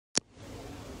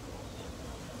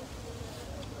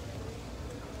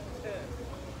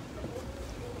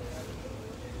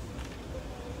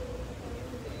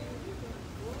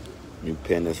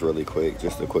pin this really quick.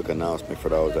 Just a quick announcement for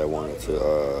those that wanted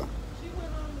to,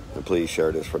 and please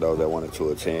share this for those that wanted to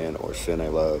attend or send their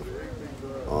love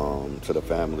to the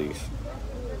families.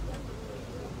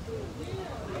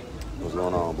 What's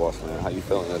going on, boss man? How you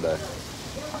feeling today?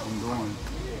 I'm doing.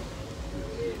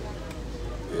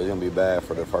 Yeah, it's gonna be bad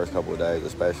for the first couple of days,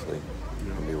 especially. It's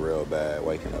gonna be real bad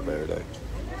waking up every day.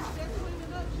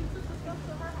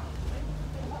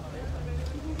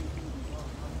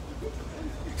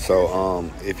 So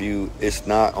it's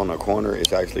not on the corner,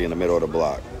 it's actually in the middle of the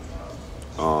block.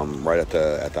 Right at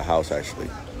the house actually.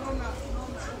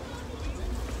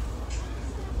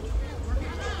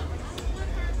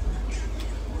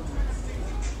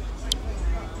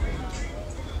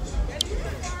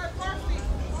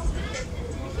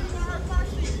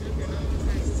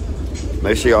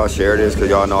 Make sure y'all share this because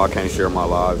y'all know I can't share my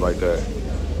lives like that.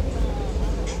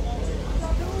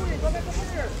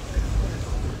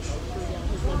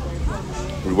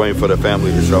 We're waiting for the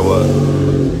family to show up.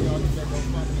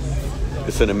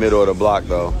 It's in the middle of the block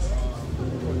though.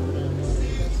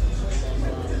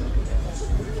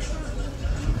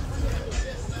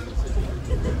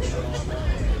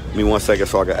 Give me 1 second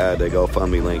so I can add the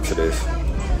GoFundMe link to this.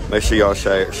 Make sure y'all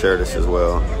share this as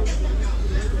well.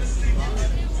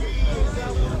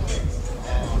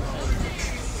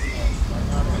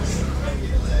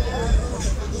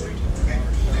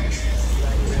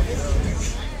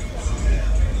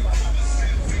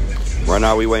 Right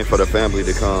now, we waiting for the family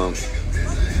to come.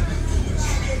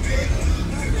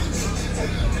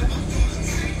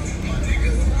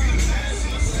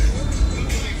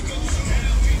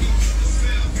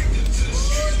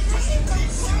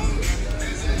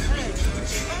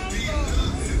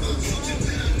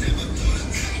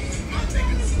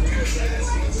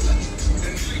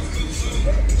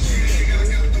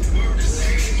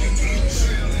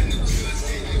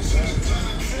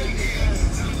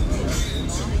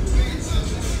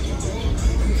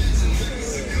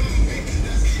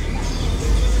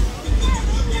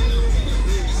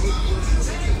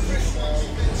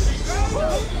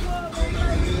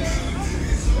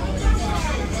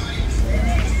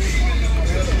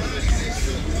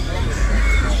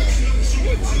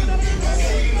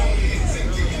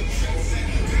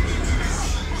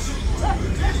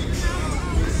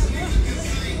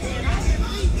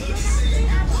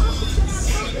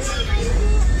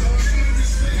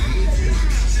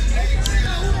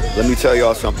 Let me tell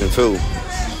y'all something too.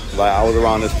 Like, I was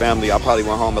around this family. I probably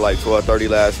went home at like 12:30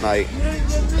 last night.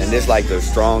 And this like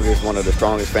one of the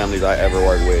strongest families I ever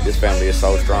worked with. This family is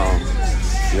so strong.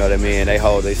 You know what I mean? They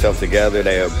hold themselves together.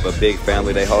 They are a big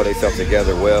family. They hold themselves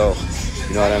together well.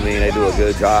 You know what I mean? They do a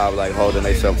good job like holding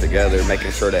themselves together,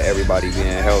 making sure that everybody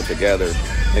being held together,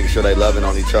 making sure they loving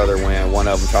on each other when one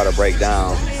of them try to break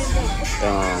down.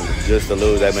 Just to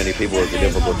lose that many people is a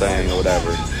difficult thing or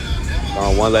whatever.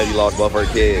 One lady lost both her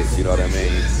kids, you know what I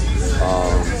mean?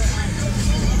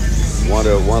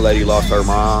 One lady lost her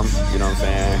mom, you know what I'm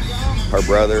saying? Her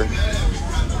brother,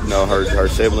 you know, her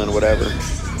sibling or whatever.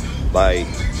 Like,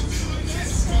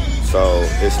 so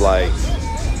it's like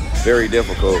very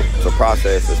difficult to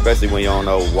process, especially when you don't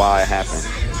know why it happened.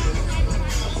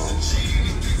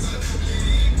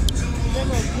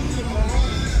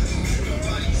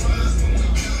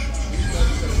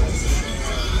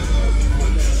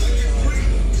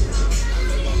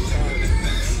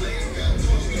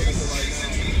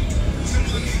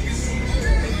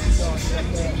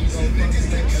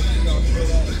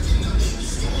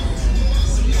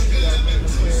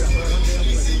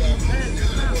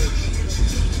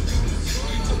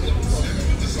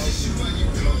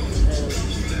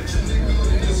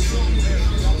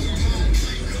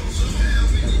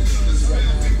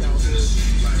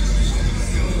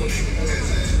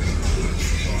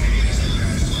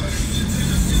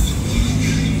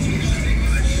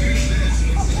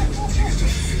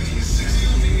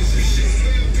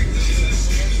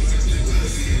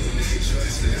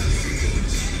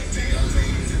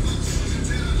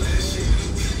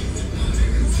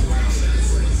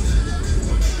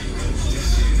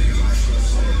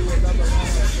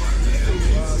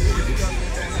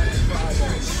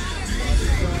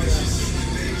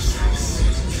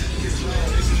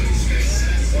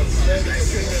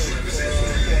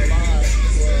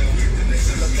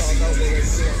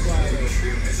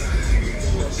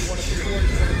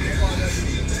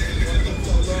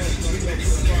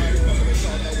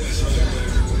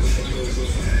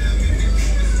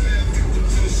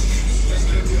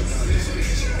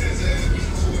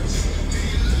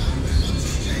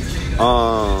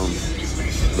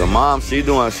 The mom, she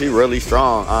really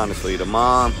strong, honestly. The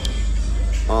mom,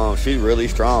 She's really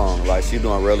strong. Like, she's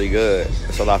doing really good.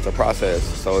 It's a lot to process,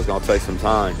 so it's gonna take some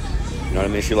time. You know what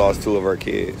I mean? She lost 2 of her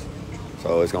kids,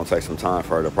 so it's gonna take some time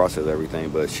for her to process everything.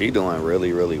 But she doing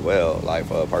really, really well. Like,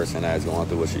 for a person that's going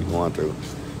through what she's going through,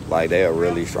 like, they are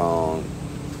really strong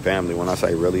family. When I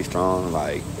say really strong,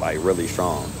 like really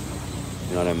strong.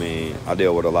 You know what I mean? I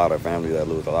deal with a lot of families that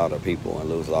lose a lot of people and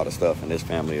lose a lot of stuff, and this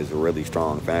family is a really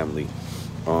strong family.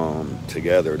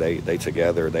 Together, they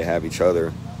together, they have each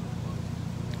other.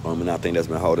 And I think that's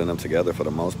been holding them together for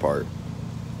the most part.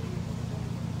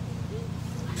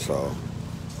 So,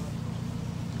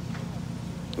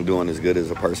 I'm doing as good as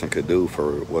a person could do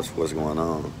for what's going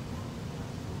on.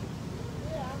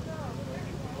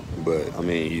 But I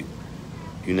mean,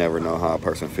 you never know how a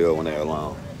person feel when they're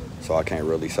alone. So I can't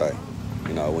really say.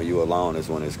 You know, when you alone is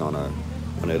when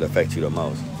it affects you the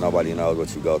most. Nobody knows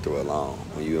what you go through alone.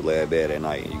 When you lay in bed at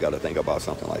night and you got to think about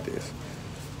something like this.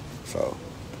 So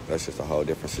that's just a whole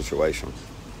different situation.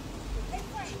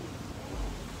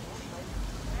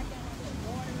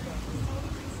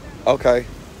 Okay.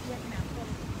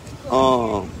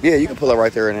 Yeah, you can pull it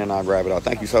right there and then I'll grab it out.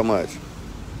 Thank you so much.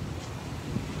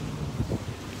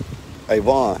 Hey,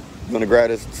 Vaughn, you want to grab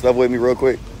this stuff with me real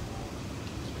quick?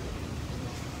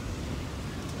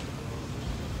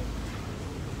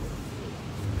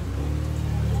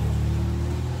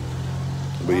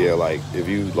 But yeah, like, if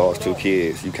you lost 2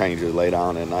 kids, you can't just lay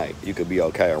down at night. You could be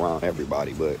okay around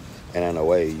everybody, but in a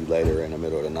way, you lay there in the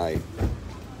middle of the night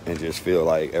and just feel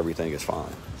like everything is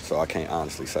fine. So I can't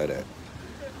honestly say that.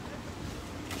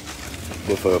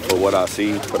 But for what I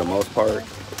see, for the most part,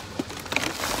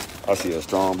 I see a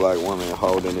strong black woman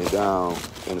holding it down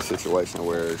in a situation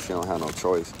where she don't have no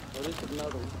choice.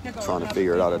 Trying to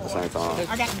figure it out at the same time.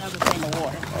 I got another thing of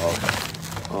water.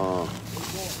 Okay.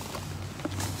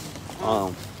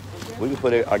 We can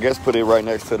put it, I guess, put it right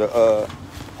next to the,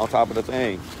 on top of the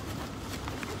thing.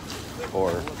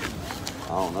 Or, I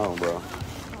don't know, bro.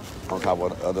 On top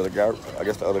of the other, I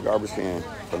guess the other garbage can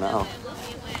for now.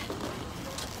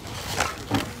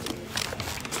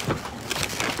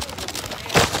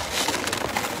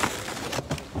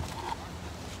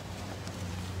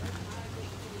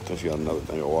 Since you got another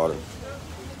thing of water.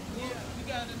 Yeah, you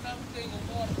got another thing of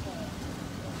water for us.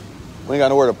 We ain't got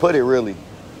nowhere to put it, really.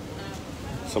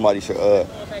 Somebody should, Going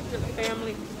back to the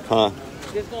family. huh?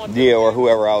 Just going Yeah, or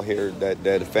whoever out here that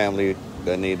the family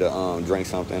that need to drink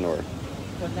something or.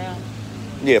 for now.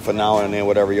 Yeah, for now and then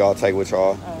whatever y'all take with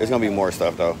y'all. There's gonna be more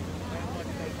stuff though.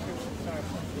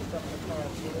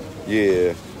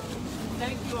 Yeah.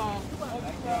 Thank you all.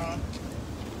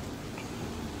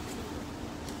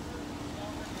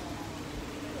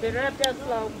 Sit up there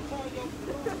slow.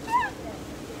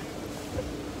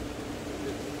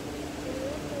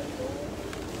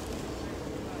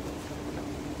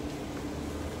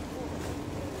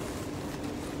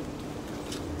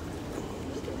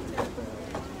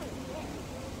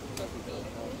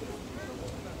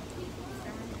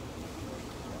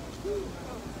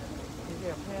 Is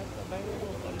there a pass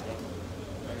available? Is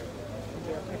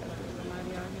there a pass for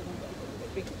somebody out here to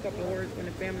speak a couple of words when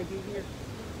the family get here?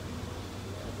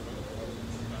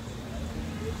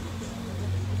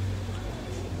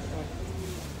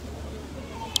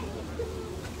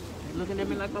 They're looking at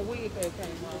me like my wig had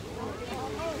came off.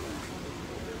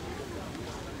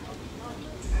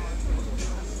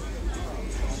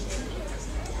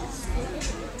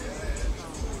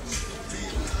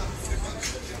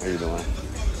 How you doing?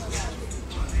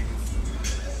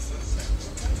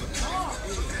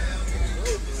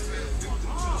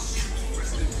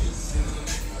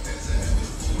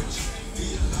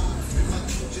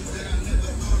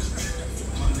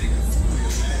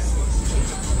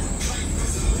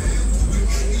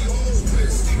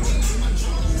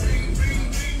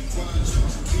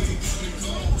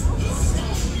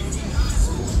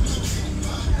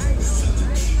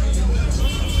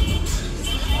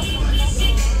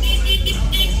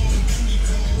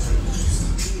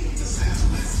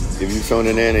 If you're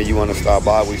tuning in and you want to stop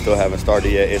by, we still haven't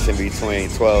started yet. It's in between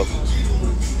 12th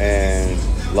and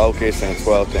Locust and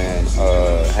 12th and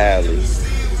Hadley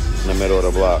in the middle of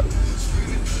the block.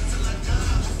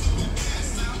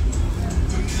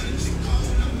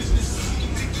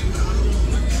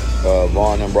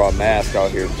 Vaughn and brought masks out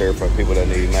here for people that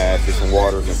need masks. There's some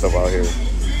waters and stuff out here.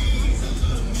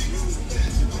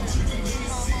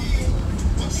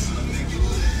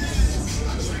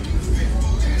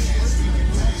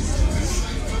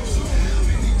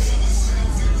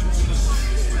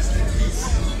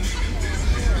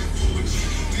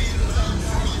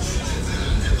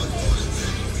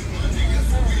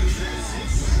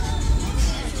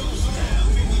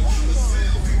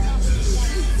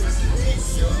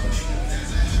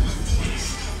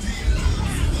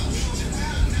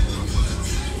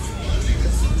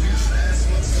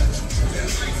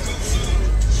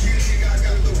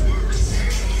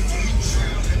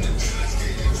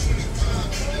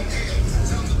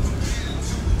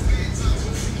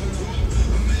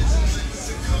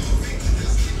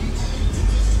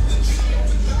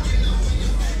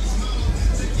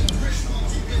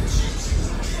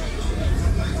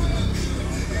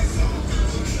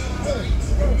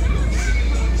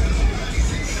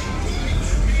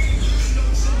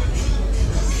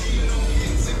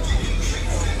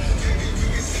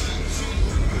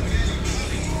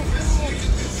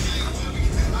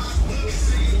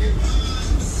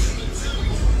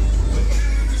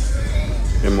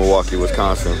 Milwaukee,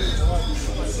 Wisconsin.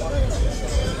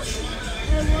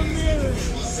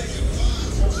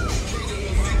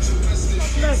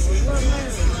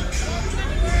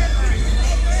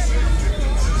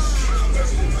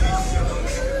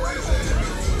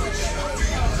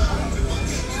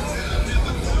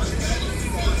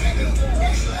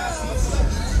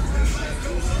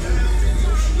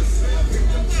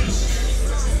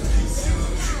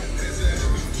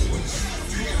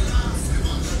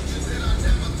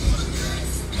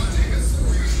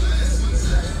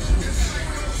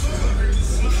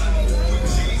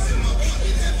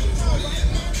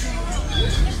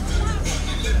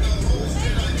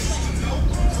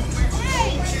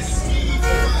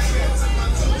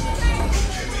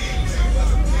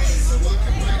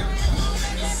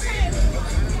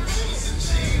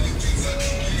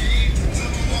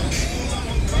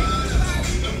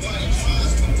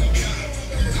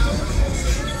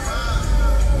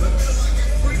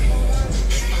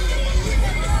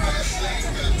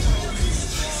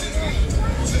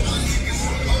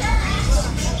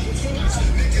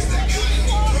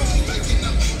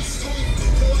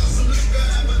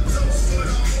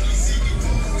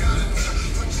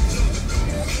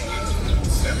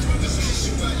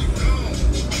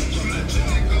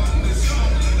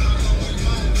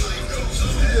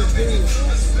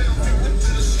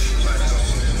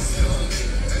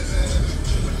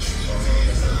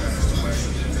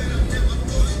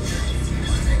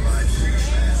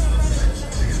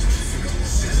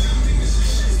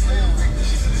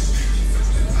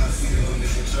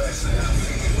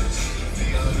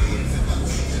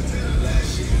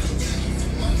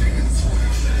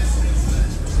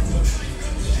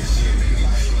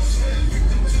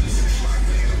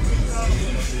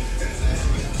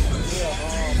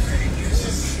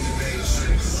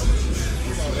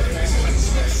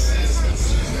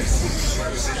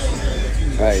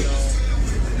 Right.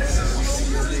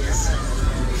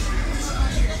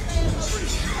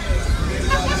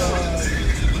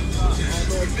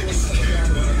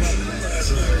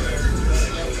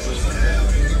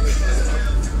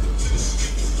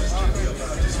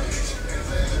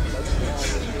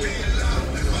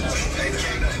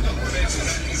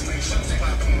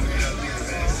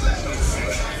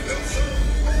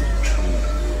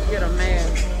 Get a man.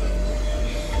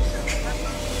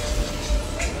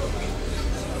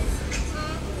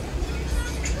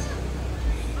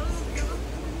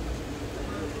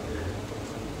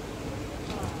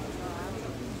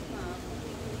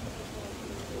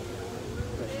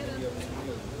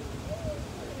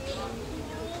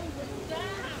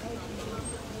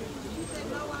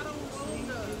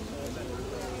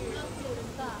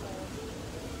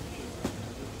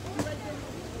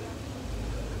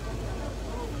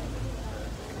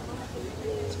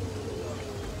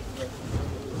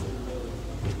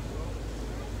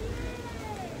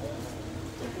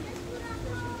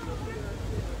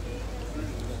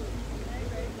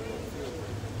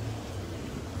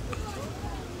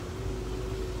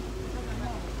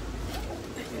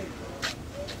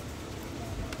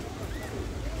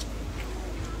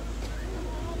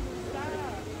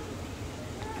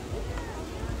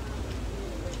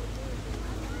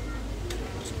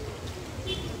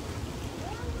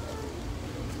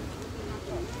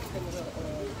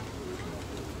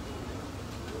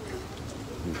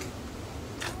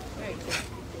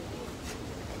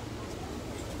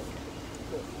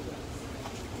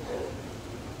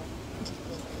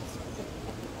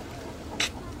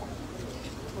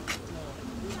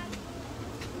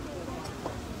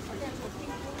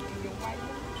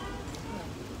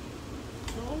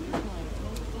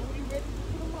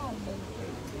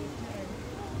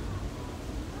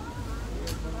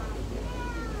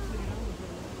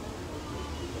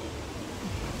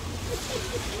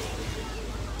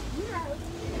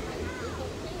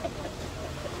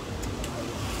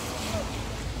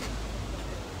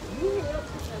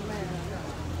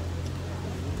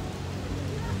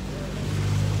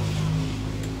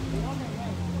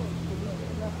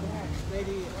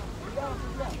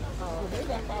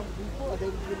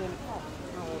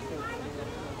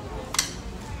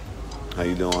 How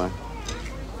you doing?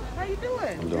 How you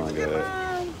doing? I'm doing good.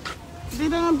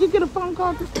 Did you get a phone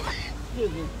call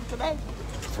today?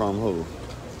 From who?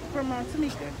 From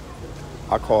Tamika.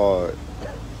 I called.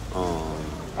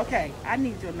 Okay, I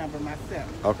need your number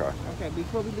myself. Okay. Okay,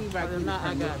 before we leave, I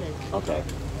got it. Okay.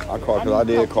 I called because I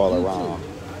did call around.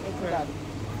 Okay.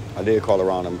 I did call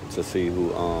around them to see who,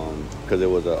 because it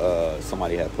was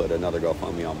somebody had put another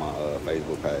GoFundMe on my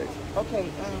Facebook page. Okay.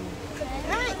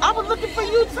 Hey, I was looking for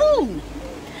you too.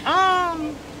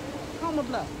 Home of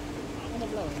Love.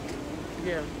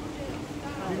 Yeah.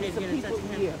 You need to get in touch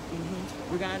with him? Yeah.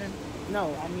 Mm-hmm. We got him?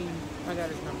 No, I mean, I got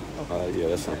his number. Yeah,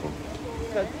 that's simple.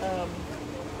 because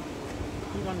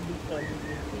we're going to do stuff with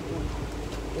people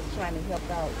that's trying to help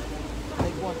out.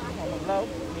 They going through home low.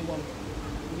 They want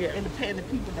Yeah. independent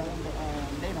people they don't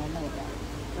know about it.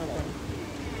 Okay.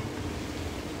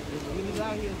 When he's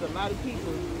out here, there's a lot of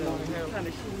people trying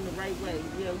to shoot him the right way.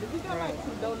 Yeah, we got like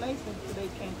some donations today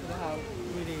came to the house.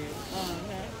 We did.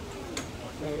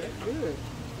 So that's good.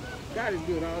 God is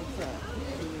good all the time.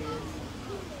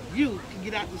 You can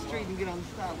get out the street and get on the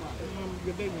sidewalk.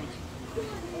 Your big one.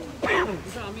 You know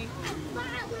what I mean?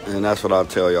 And that's what I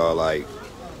tell y'all. Like,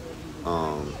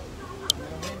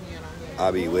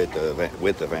 I be with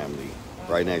the family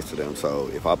right next to them. So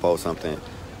if I post something,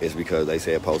 it's because they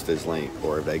said post this link,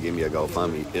 or if they give me a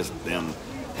GoFundMe, it's them.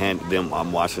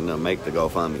 I'm watching them make the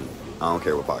GoFundMe. I don't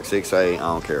care what Fox 6 say. I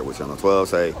don't care what Channel 12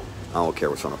 say. I don't care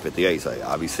what Channel 58 say.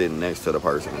 I'll be sitting next to the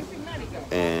person.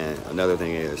 And another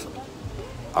thing is,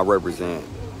 I represent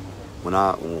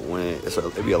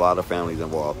it be a lot of families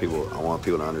involved. I want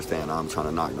people to understand I'm trying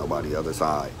to knock nobody the other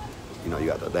side. You know, you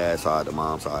got the dad side, the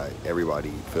mom side.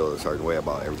 Everybody feels a certain way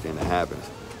about everything that happens.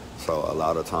 So a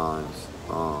lot of times,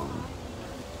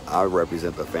 I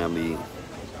represent the family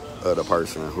of the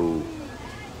person who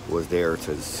was there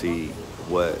to see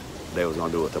what they was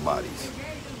gonna do with the bodies.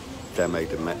 That make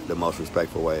the most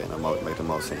respectful way and make the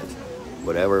most sense.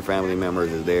 Whatever family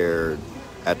members is there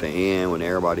at the end when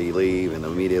everybody leave and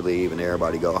immediately leave and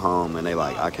everybody go home and they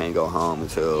like, I can't go home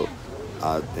until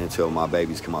my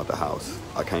babies come out the house.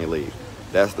 I can't leave.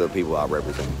 That's the people I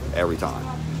represent every time.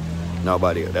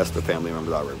 Nobody. That's the family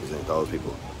members I represent. Those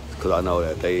people, because I know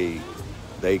that they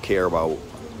care about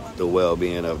the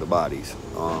well-being of the bodies.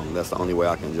 That's the only way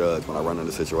I can judge when I run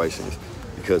into situations,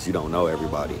 because you don't know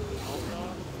everybody.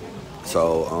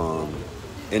 So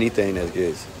anything that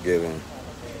is given,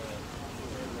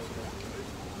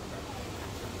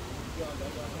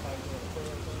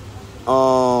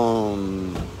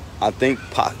 I think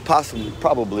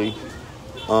probably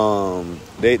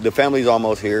the family's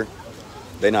almost here.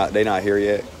 They not here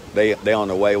yet. They on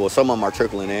the way. Well, some of them are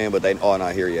trickling in, but they all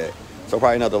not here yet. So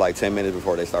probably another like 10 minutes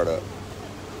before they start up.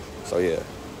 So yeah.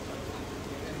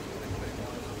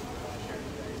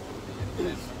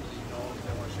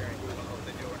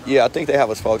 Yeah, I think they have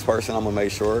a spokesperson. I'm gonna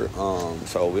make sure.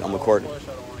 So I'm gonna coordinate.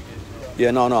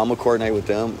 Yeah, no, I'm gonna coordinate with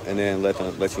them and then let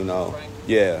you know.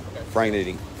 Yeah, Frank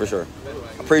Nitty, for sure.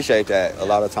 Appreciate that. A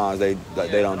lot of times they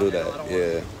don't do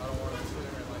that.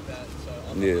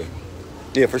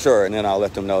 Yeah, for sure. And then I'll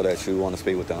let them know that you want to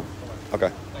speak with them.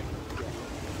 Okay.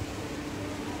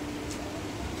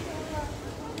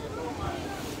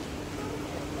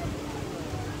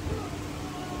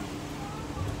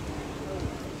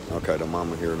 Okay, the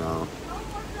mama here now.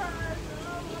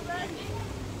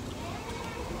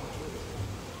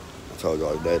 I told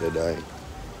y'all day to day.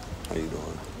 How you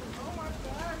doing?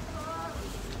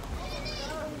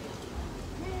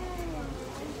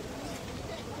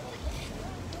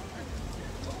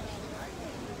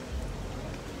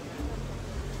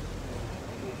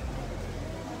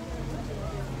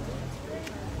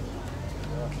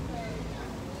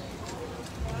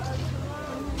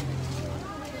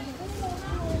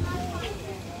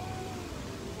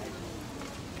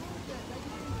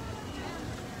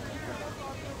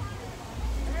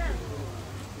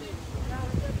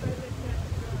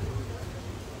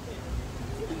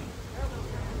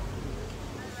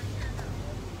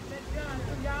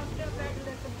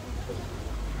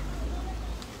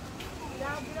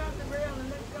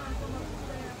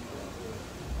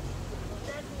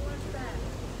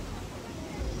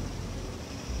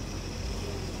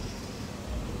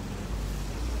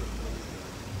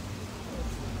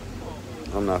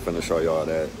 I'm not finna show y'all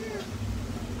that.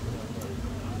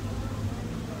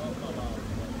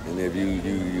 And if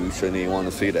you shouldn't even want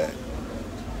to see that.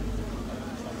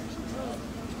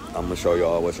 I'm gonna show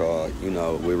y'all what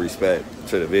y'all, with respect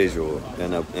to the visual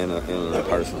and the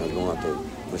person that's going through.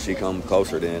 When she come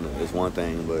closer, then it's one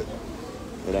thing, but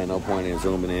it ain't no point in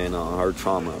zooming in on her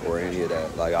trauma or any of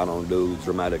that. Like, I don't do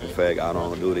dramatic effect. I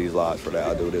don't do these lives for that.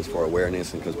 I do this for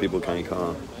awareness and because people can't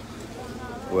come.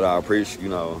 What I appreciate,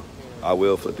 I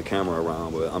will flip the camera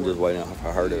around, but I'm just waiting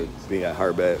for her to be at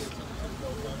her best.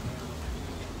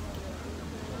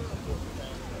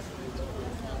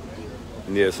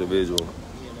 Yeah, it's a visual.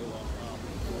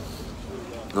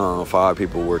 5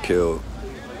 people were killed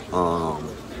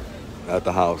at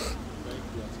the house.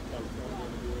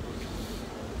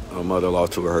 A mother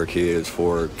lost 2 of her kids,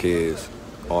 4 kids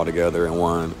altogether, and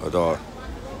 1 adult.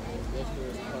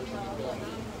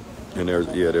 And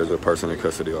there's a person in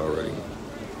custody already.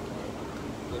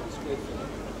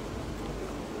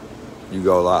 You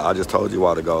go live. I just told you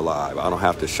why to go live. I don't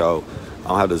have to show. I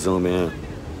don't have to zoom in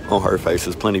on her face.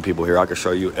 There's plenty of people here. I can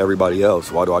show you everybody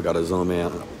else. Why do I got to zoom in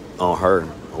on her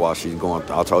while she's going?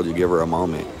 I told you, give her a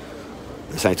moment.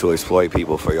 This ain't to exploit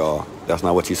people for y'all. That's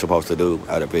not what you're supposed to do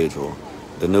at a vigil.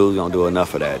 The news don't do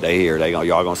enough of that. They here.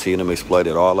 Y'all gonna see them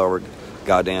exploited all over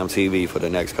goddamn TV for the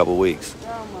next couple weeks.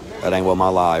 That ain't what my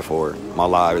live for. My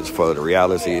live is for the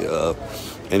reality of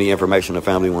any information the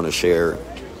family want to share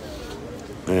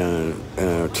and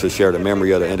to share the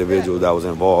memory of the individual that was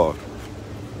involved.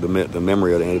 The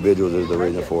memory of the individuals is the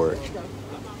reason for it.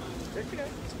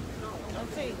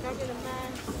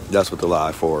 That's what the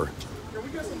live for. Can we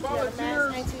get some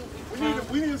volunteers?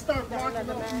 We need to start blocking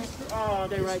up these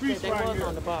streets right here.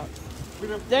 On the box.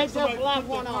 They just blocked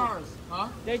one off. Huh?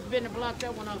 They've been to block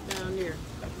that one off down there.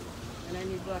 And they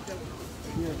need to block that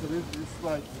one. Yeah, but it's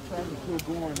like traffic still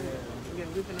going there. Yeah,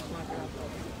 we're gonna block it off.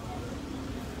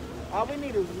 All we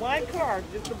need is one car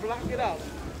just to block it off.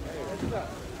 Let's go.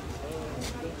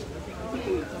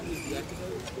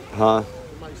 Huh?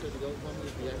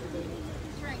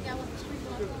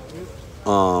 I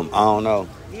don't know.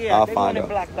 Yeah, I'll they find want it out.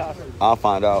 blocked off. I'll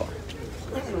find out.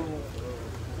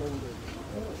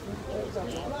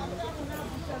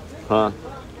 Huh?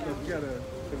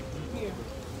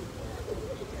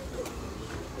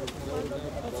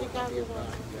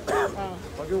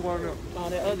 Oh,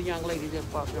 that other young lady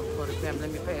just bought them for the family.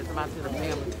 Let me pass them out to the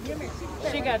family.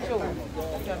 She got yours.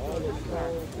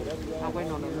 I'm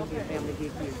waiting on the family to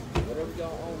get here.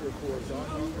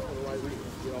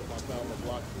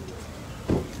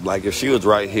 Like if she was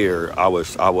right here, I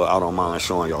don't mind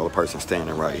showing y'all a person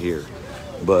standing right here.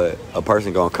 But a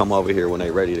person gonna come over here when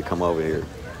they ready to come over here.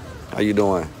 How you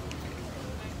doing?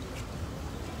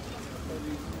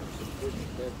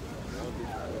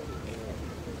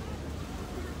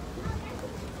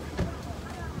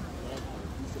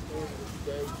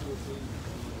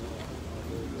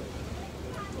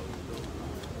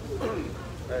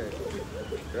 Hey,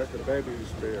 that's the baby you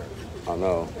spared. I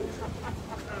know.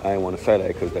 I didn't want to say that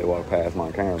because they walked past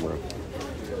my camera.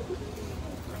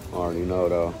 I already know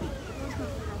though.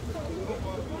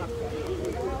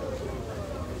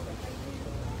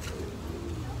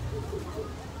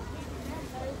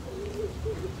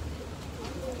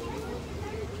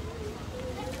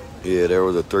 Yeah, there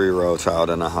was a 3-year-old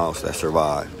child in the house that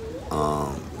survived.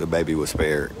 The baby was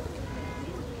spared.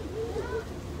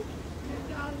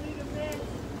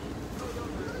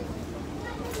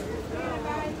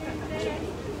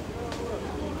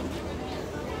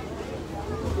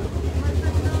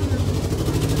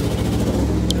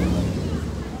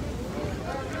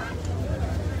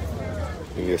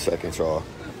 Give me a second, y'all.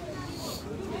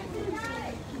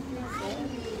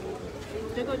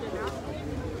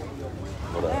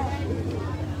 What up?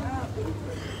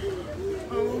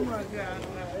 Oh my God.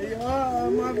 Oh,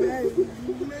 my baby.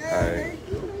 Hey,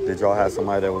 did y'all have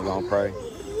somebody that was gonna pray?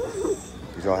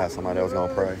 Did y'all have somebody that was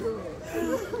gonna pray?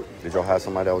 Did y'all have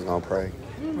somebody that was gonna pray?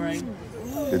 Right.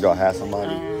 Did y'all have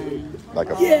somebody? Like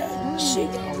a back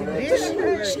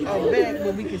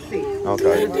where we can see.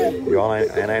 Okay. Y'all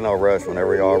ain't no rush.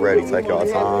 Whenever y'all ready, take y'all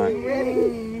time.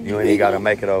 You ain't gotta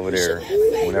make it over there.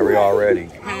 Whenever y'all ready.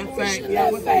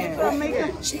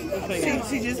 She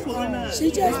just pulling up.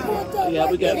 She just pulled up. Yeah,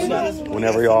 we got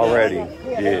Whenever y'all ready.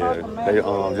 Yeah. They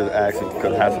just asking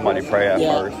could have somebody pray at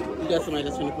first. We got somebody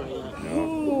that's gonna pray.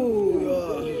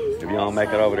 If you don't make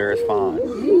it over there, it's fine.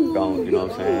 Don't, you know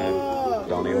what I'm saying?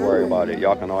 Don't even worry about it.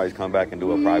 Y'all can always come back and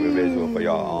do a private visual for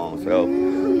y'all own self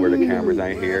where the cameras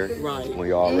ain't here. Right. When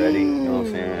y'all ready, you know what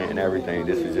I'm saying? And everything.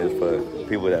 This is just for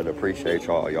people that appreciate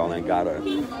y'all. Y'all ain't gotta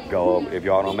go up. If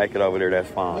y'all don't make it over there, that's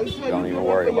fine. Don't even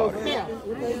worry about it.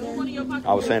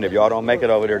 I was saying if y'all don't make it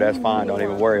over there, that's fine. Don't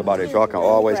even worry about it. Y'all can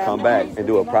always come back and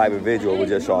do a private visual with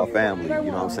just y'all family.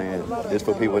 You know what I'm saying? It's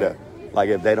for people that, like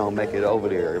if they don't make it over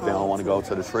there, if they don't want to go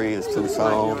to the tree, it's too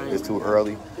soon, it's too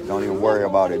early, don't even worry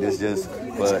about it. It's just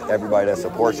for everybody that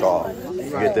supports y'all.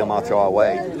 Get them out y'all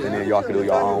way, and then y'all can do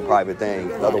your own private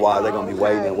thing. Otherwise, they're going to be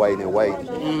waiting and waiting and waiting.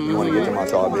 You want to get them out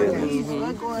y'all business.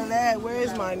 I'm going that.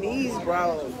 Where's my knees,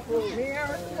 bro?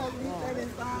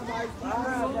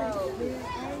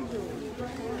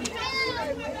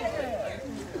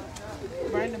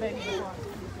 Bring the baby.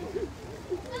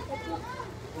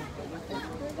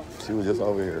 She was just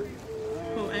over here.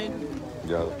 Who, Angel?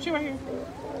 Yeah. She right here.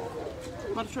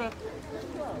 By the truck.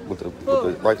 With the,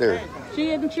 right there.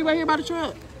 She right here by the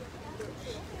truck.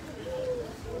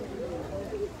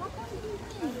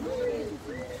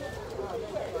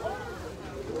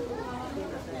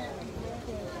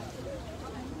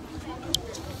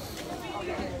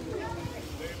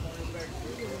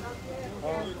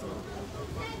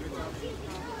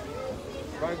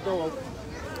 door open.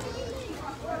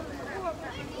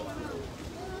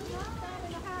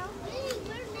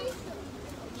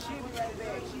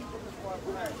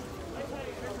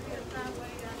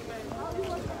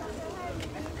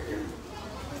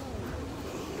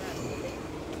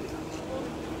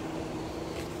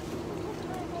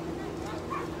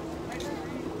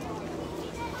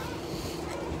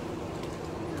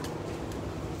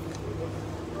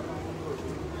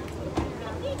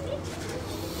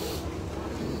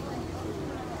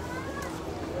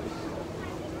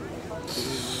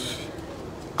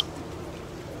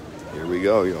 Here we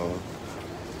go, y'all.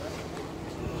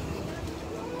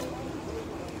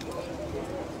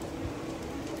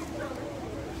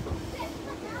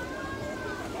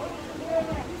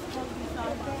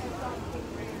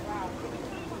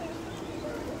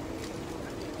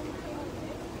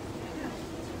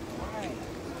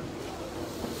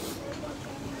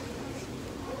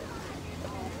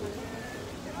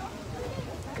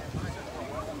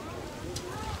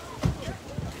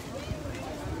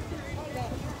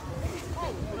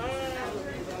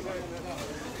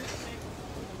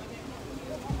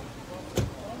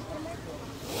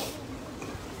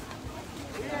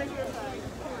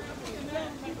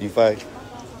 You Faye?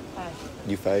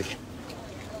 You Faye?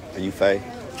 Are you Faye?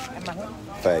 Am I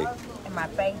who? Faye. Am I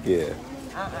Faye? Yeah.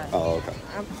 Oh, okay.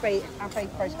 I'm Faye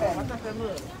first cousin.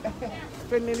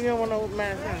 You don't want no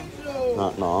mask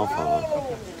on. No, I'm fine.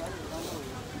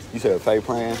 You said Faye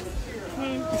praying?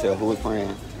 You said who was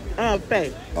praying?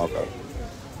 Faye. Okay.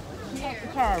 The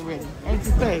car already. Ain't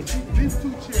you Faye? These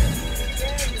two chairs.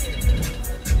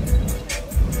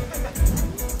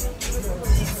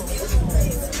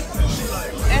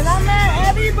 And I let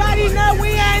everybody know we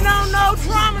ain't on no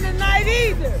drama tonight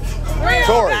either.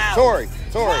 Tori.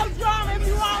 No drama. If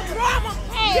you want drama,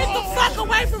 get the fuck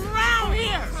away from around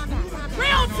here.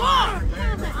 Real talk.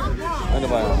 I'm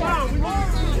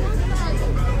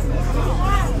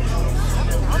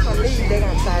gonna leave. They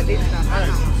gonna start this stuff.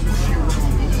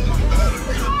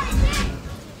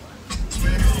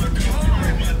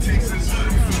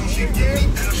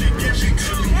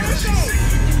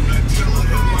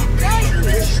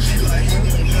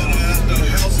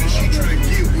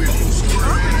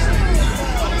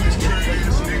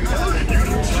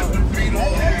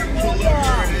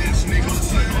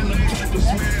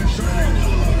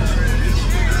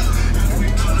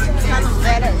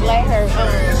 Let her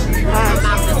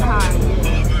mouth is hard.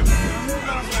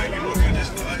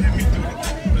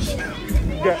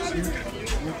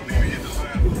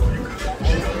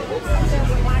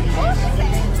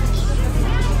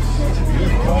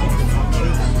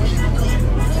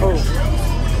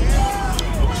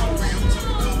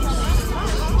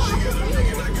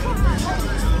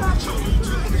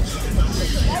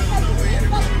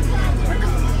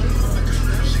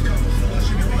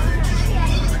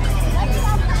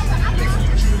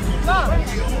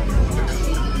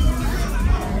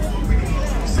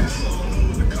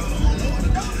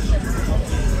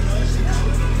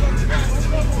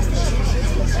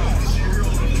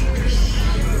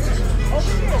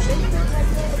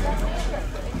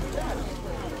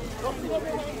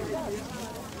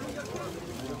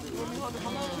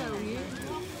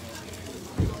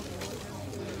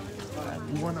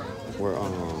 We're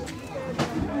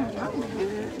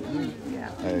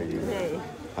Hey.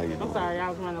 How you doing? I'm sorry, I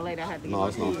was running late. I had to get No,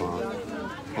 it's no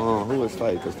problem. Who is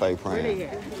Faye? Because Faye praying.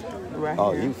 Right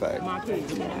Oh, here. you Faye. My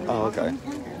kids. Yeah. Oh, okay. I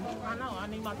know, I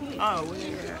need my kids. Oh,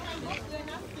 where?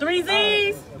 3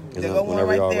 Z's.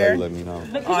 Whenever y'all ready, let me know.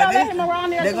 You gotta let him around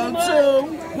there. They're going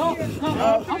to. No,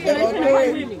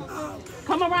 okay,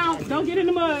 come around. Don't get in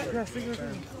the mud.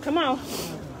 Come on.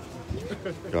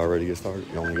 Y'all ready to get started?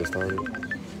 Y'all want to get started?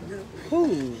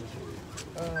 Who?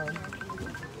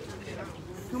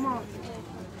 Come on.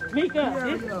 Mika,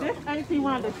 this Auntie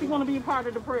Rhonda. She want to be a part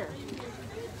of the prayer.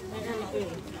 And everything.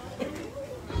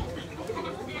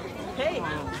 Hey.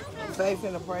 Faith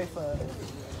finna pray for us.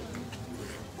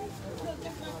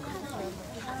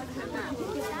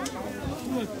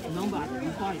 Nobody.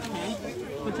 Be quiet, okay?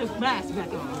 Put your mask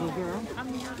back on, little girl.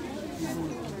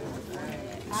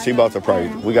 She about to pray.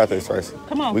 We got this, Tracy.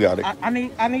 Come on. We got it. I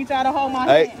need y'all to hold my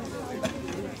Hey. hand.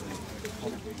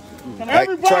 Hey,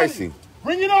 Tracy.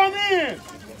 Bring it on in.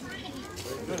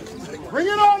 Bring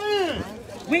it on in.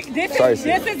 This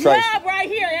Tracy, is love right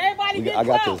here. Everybody get I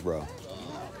got close. this, bro.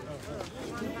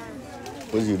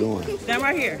 What are you doing? Stand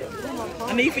right here.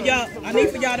 I need for y'all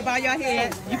to bow your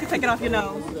head. You can take it off your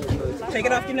nose. Take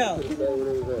it off your nose.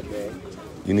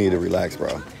 You need to relax,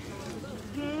 bro.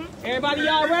 Everybody,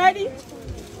 y'all ready?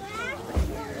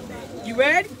 You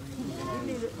ready?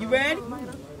 You ready?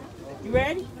 You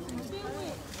ready?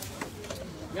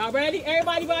 Y'all ready?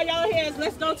 Everybody bow your heads.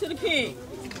 Let's go to the King.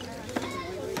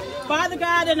 Father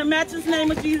God, in the matchless name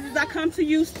of Jesus, I come to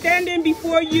you, standing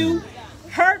before you,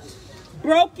 hurt,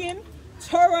 broken,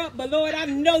 tore up. But Lord, I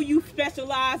know you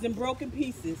specialize in broken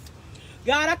pieces.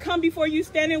 God, I come before you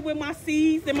standing with my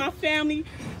seeds and my family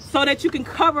so that you can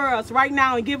cover us right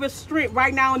now and give us strength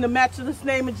right now in the matchless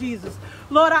name of Jesus.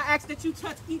 Lord, I ask that you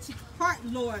touch each heart,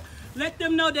 Lord. Let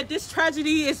them know that this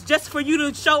tragedy is just for you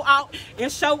to show out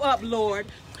and show up, Lord.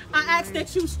 I ask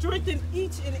that you strengthen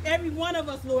each and every one of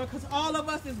us, Lord, because all of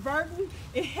us is burdened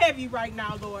and heavy right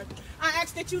now, Lord. I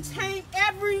ask that you tame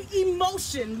every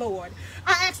emotion, Lord.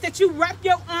 I ask that you wrap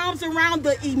your arms around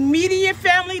the immediate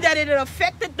family that it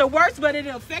affected the worst, but it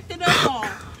affected us all.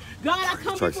 God, I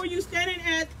come before you standing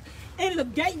in the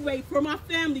gateway for my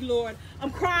family, Lord.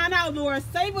 I'm crying out, Lord.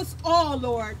 Save us all,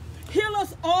 Lord. Heal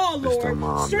us all, Lord.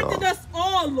 Strengthen us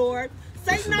all, Lord.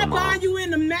 Satan, I bind you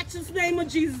in the matchless name of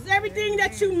Jesus. Everything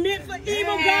that you meant for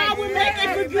evil, God will make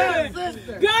it for good.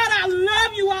 God, I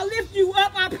love you. I lift you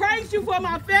up. I praise you for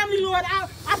my family, Lord. I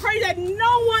pray that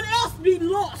no one else be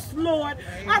lost, Lord.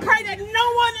 I pray that no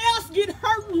one else get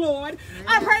hurt, Lord.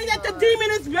 I pray that the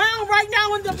demon is bound right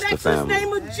now in the matchless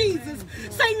name of Jesus.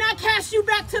 Satan, I cast you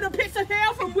back to the pits of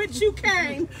hell from which you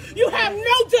came. You have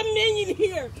no dominion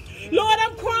here. Lord,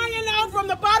 I'm crying out from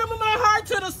the bottom of my heart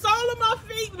to the sole of my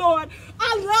feet, Lord.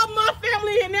 I love my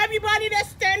family and everybody that's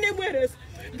standing with us.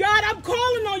 God, I'm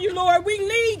calling on you, Lord. We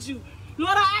need you.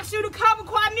 Lord, I ask you to cover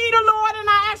Juanita, Lord, and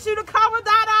I ask you to cover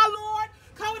Dada, Lord.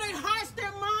 Cover their hearts,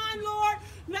 their mind, Lord.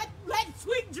 Let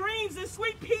sweet dreams and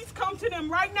sweet peace come to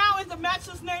them right now in the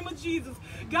matchless name of Jesus.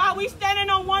 God, we standing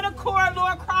on one accord,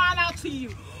 Lord, crying out to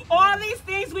you. All these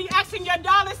things we ask in your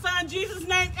darling son, Jesus'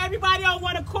 name, everybody on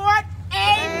one accord.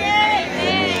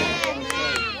 Amen.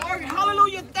 Amen. Glory,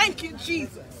 hallelujah. Thank you,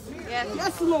 Jesus.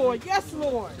 Yes, Lord. Yes,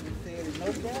 Lord.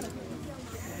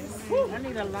 I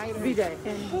need a lighter. Be that.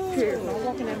 And here, don't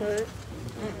walk in that mud.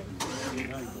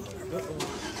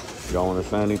 Y'all want to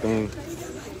say anything?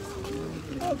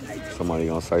 Somebody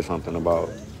gonna say something about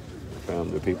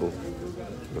family people,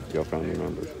 your family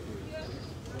members.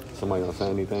 Somebody gonna say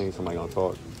anything? Somebody gonna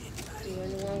talk?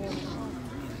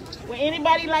 Would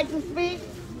anybody like to speak?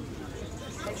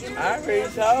 I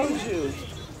already told you.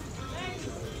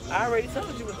 I already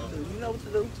told you what to do. You know what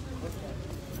to do.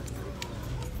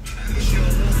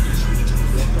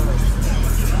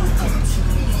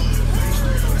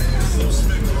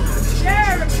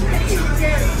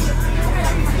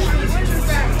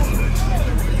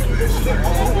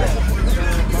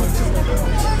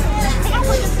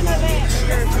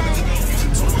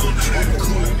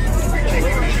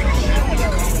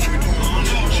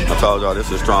 I told y'all this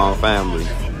is a strong family.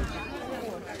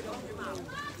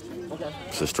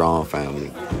 It's a strong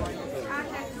family.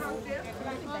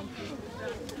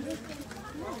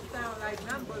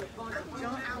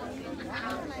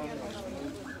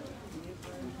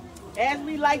 As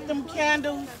we light them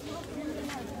candles,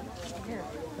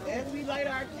 as we light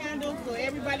our candles, so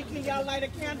everybody, can y'all light a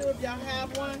candle if y'all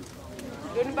have one?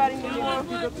 Anybody need one?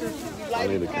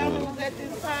 Light the candles at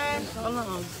this time. Hold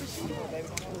on.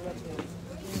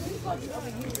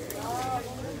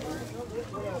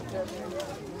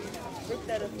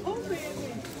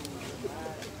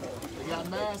 We got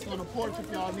masks on the porch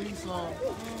if y'all need some.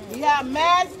 We have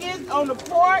masks on the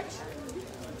porch.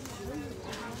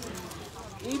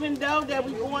 Even though that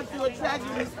we're going through a tragedy,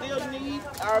 we still need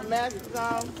our masks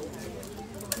on.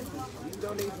 Even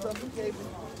though they suffocating.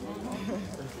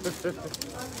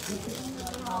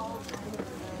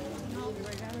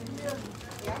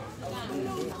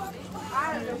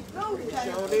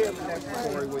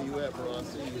 Corey, where you at, bro? I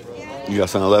see you, bro. You got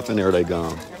something left in there, or they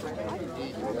gone?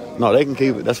 No, they can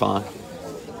keep it. That's fine.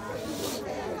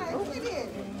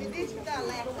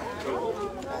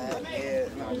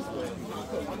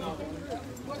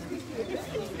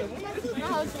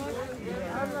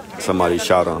 Somebody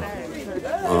shot him.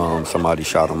 Somebody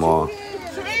shot him all.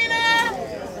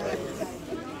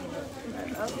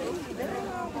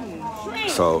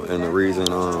 So, and the reason,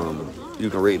 you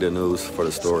can read the news for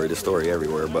the story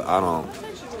everywhere, but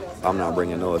I'm not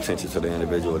bringing no attention to the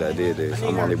individual that did this.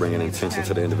 I'm only bringing attention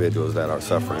to the individuals that are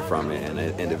suffering from it and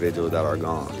the individuals that are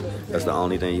gone. That's the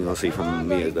only thing you're going to see from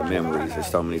me is the memories. There's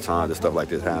so many times that stuff like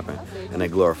this happen, and they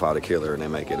glorify the killer and they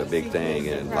make it a big thing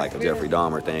and like a Jeffrey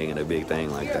Dahmer thing and a big thing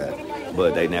like that.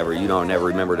 But you don't never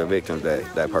remember the victims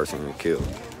that person killed.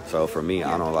 So for me,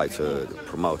 I don't like to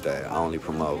promote that. I only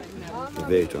promote the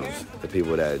victims, the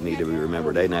people that need to be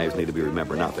remembered. Their names need to be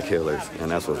remembered, not the killers.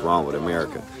 And that's what's wrong with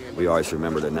America. We always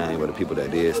remember the name of the people that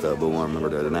did stuff, but we won't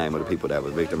remember the name of the people that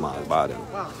was victimized by them.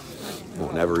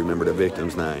 We'll never remember the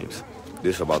victims' names.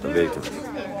 This about the victims.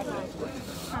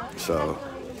 So,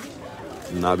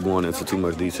 not going into too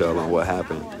much detail on what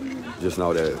happened. Just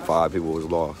know that 5 people was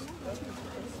lost,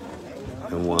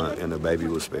 and the baby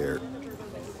was spared.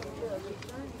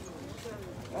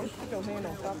 Put your hand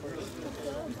on top of it.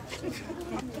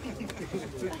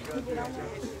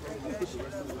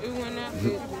 It went out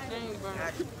there.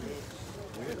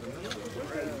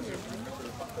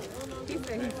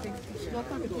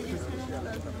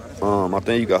 I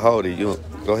think you can hold it. You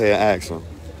go ahead and ask him.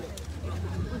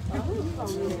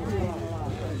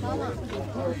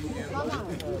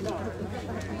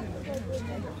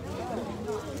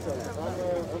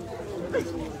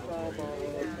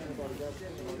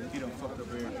 He done fucked up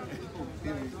everything.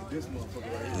 This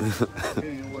motherfucker right here. He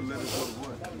didn't want to let us go to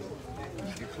what?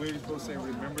 He clearly supposed to say,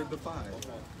 remember the 5. I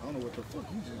don't know what the fuck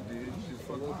he just did. He just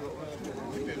fucked up.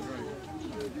 Get that drink.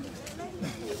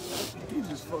 He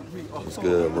just fucked me off. It's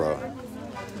good, bro.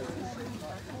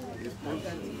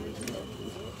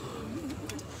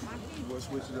 We'll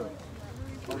switch it up.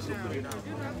 Also, put it down.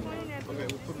 Okay,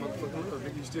 we'll put my foot up.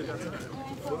 Nigga, you still got time.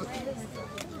 What the fuck?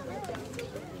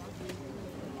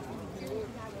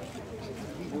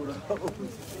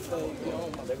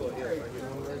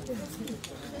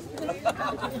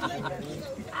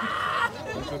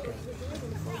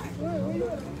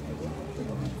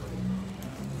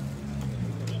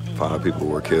 5 people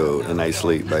were killed in their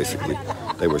sleep, basically.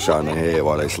 They were shot in the head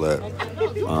while they slept.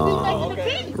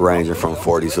 Ranging from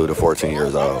 42 to 14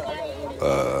 years old.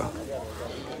 I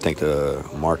think the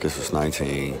Marcus was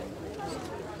 19.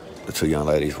 The 2 young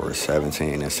ladies were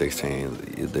 17 and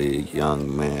 16. The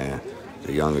young man,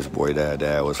 the youngest boy,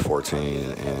 dad was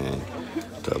 14, and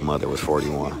the mother was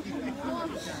 41.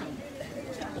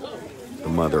 The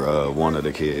mother of one of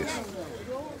the kids.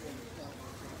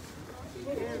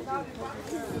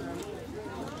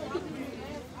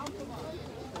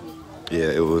 Yeah,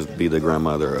 it would be the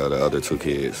grandmother of the other 2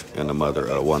 kids and the mother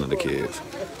of one of the kids.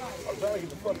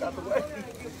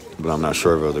 But I'm not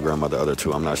sure if it was the grandmother of the other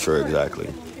 2. I'm not sure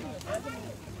exactly.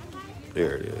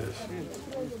 There it is.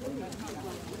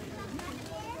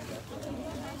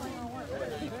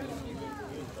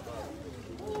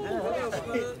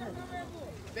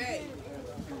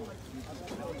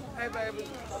 Hey, baby.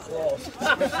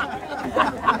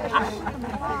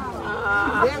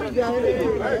 There we go.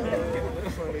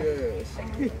 funny ass.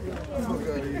 Fuck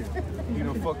out of here. You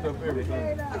done fucked up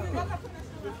everything.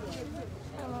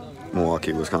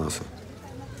 Milwaukee, Wisconsin.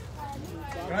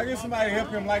 Can I get somebody to help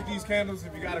him light these candles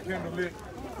if you got a candle lit?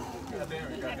 Goddamn.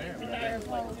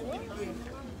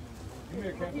 Give me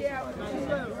a candle.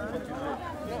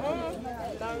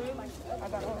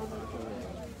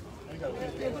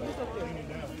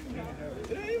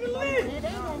 It ain't even lit.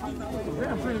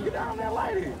 Damn, get down there,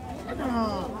 light it.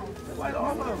 Light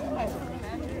all of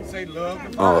them. Say love.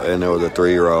 Oh, and there was a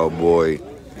 3-year-old boy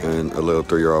and a little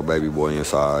 3-year-old baby boy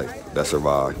inside that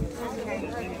survived.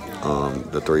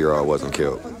 The 3-year-old wasn't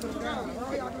killed.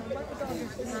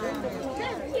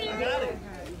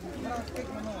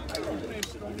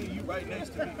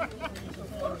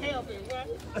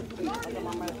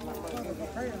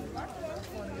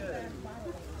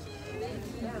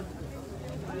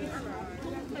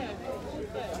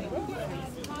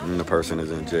 And the person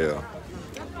is in jail.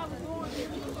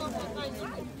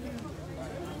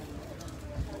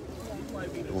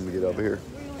 You want me to get over here?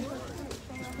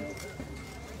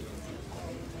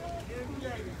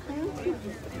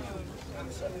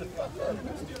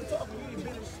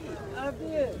 I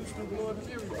did.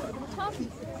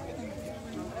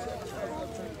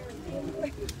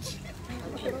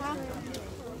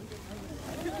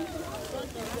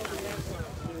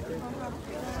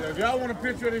 So if y'all want a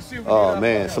picture of this shit, Oh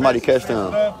man, somebody catch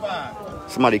them.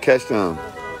 Somebody catch them.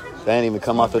 They ain't even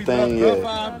come off the thing yet.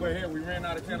 But here, we ran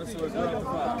out of candles, so it's love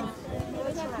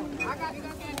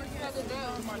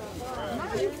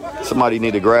 5. Somebody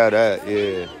need to grab that,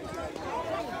 yeah.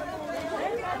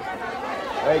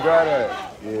 Hey, grab that.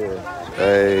 Yeah.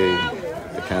 Hey,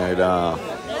 it came down.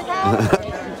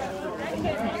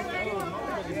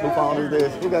 Who phone is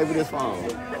this? Who gave you this phone?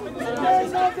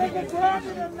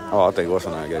 Oh, I think what's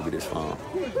her name gave you this phone.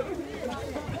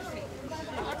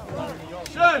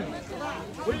 Son,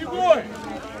 where you going?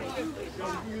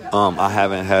 I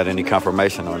haven't had any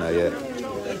confirmation on that yet.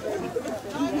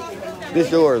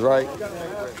 This yours, right?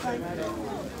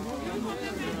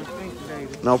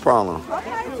 No problem.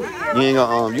 You ain't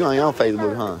gonna, you ain't on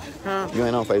Facebook, huh? You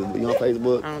ain't on Facebook. You on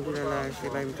Facebook? I don't do that live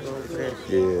shit. Like me to go over there.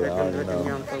 Yeah, I know.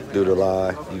 Do the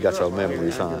live. You got your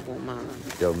memories, huh?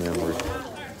 Your memories.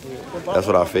 That's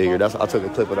what I figured. I took a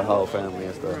clip of the whole family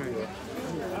and stuff.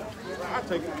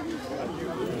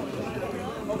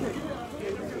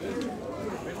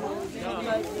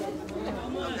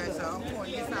 so I'm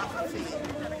pouring this out for tea.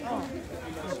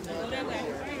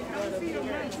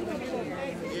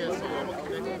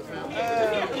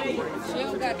 She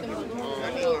don't got them.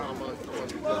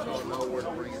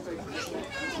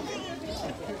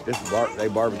 They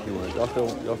barbecuing.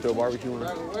 Y'all still barbecuing?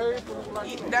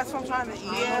 That's what I'm trying to.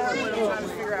 Yeah, I'm trying to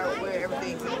figure out where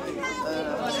everything's.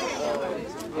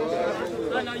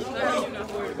 I know you're not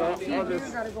worried about it.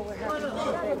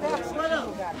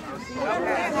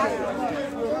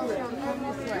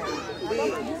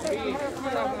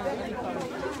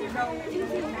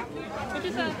 What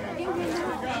you say?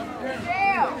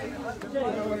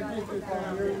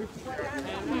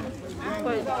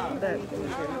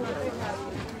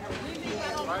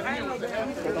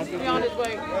 Be on his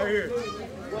way. Right here.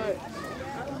 What?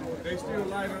 They still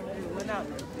light up.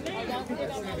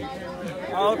 I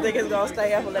don't think it's gonna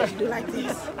stay up unless you do like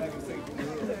this.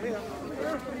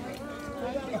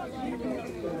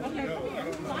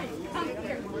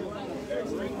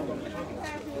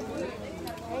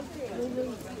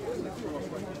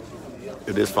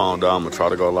 If this phone down, I'm gonna try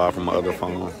to go live from my other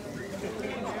phone.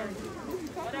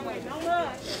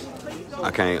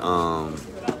 I can't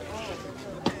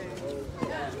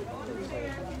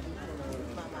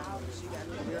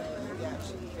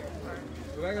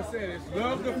Like I said, it's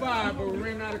love the five, but we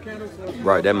ran out of candles. So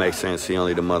right, that makes sense. She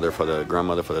only the mother for the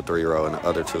grandmother for the 3-year-old, and the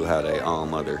other two had their own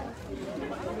mother.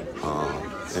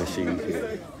 And she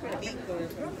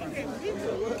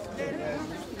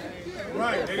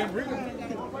right, they didn't bring them.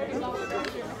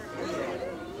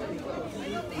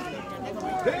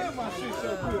 Damn, my shit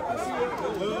so good. I see it. The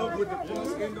love with the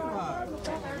plus and the five.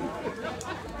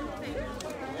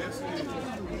 Yes, it is.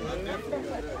 I definitely do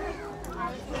that.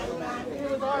 It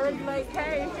was already like,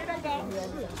 hey, here they go.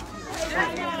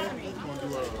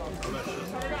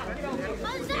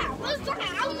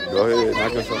 go ahead,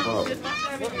 knock yourself out.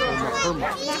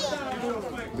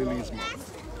 Lily's mom.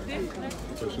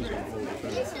 So she's gonna hold it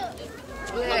down.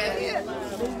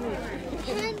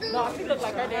 No, she looked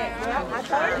like her dad. I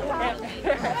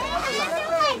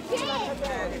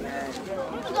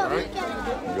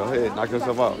Go ahead, knock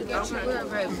yourself out.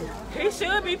 He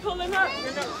should be pulling up.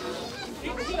 You know, he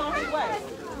on his way.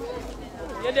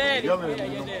 Your daddy. Yeah,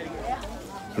 your daddy.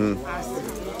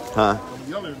 Huh?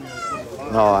 Yelling at me.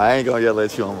 No, I ain't gonna yell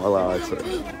at you on my live. So.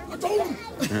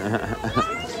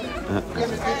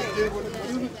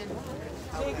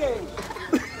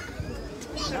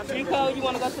 Nico, you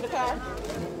want to go to the car?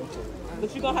 But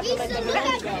you're going to have to let them know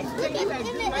you go.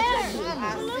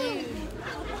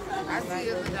 I see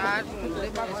it, God.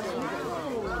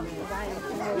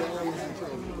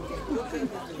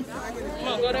 Come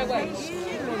on, go that way.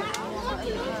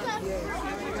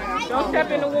 Don't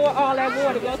step in the water, all that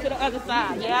water. Go to the other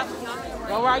side. Yep.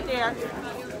 Go right there.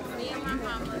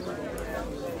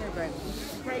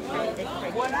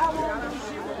 What I want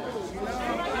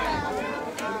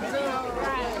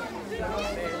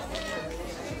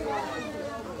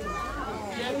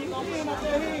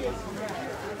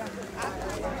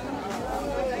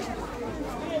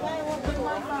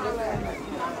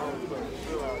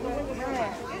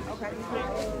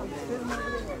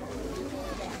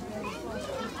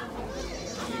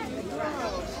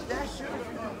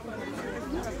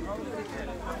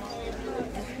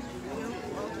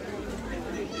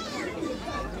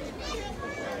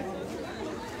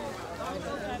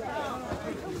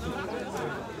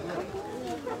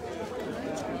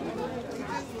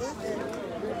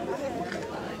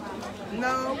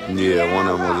No. Yeah, one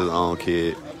of them was his own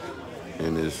kid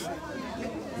and his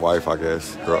wife, I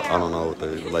guess. Girl, I don't know what the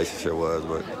relationship was,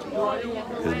 but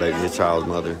his baby, his child's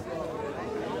mother.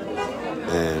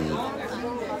 And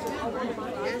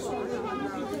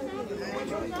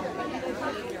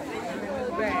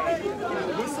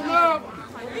Listen up.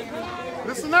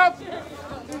 Listen up.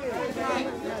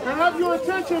 Can I have your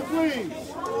attention, please?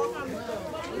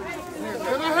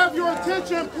 Can I have your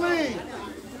attention, please?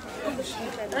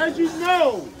 As you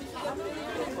know,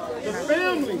 the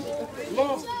family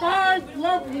lost 5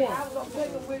 loved ones,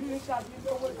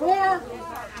 4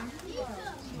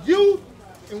 youth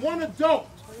and 1 adult.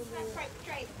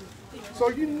 So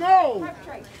you know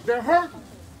they're hurting,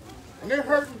 and they're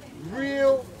hurting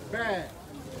real bad.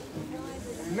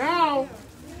 Now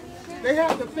they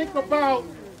have to think about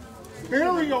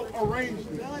burial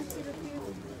arrangements.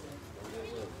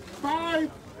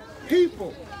 5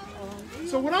 people.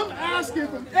 So what I'm asking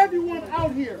from everyone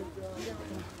out here,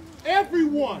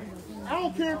 everyone, I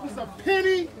don't care if it's a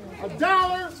penny,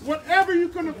 $1, whatever you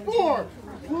can afford,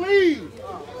 please,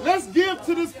 let's give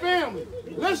to this family.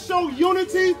 Let's show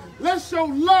unity, let's show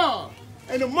love.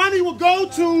 And the money will go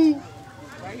to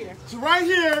right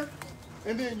here,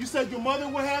 and then you said your mother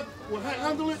will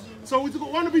handle it. So we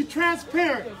want to be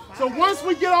transparent. So once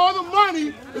we get all the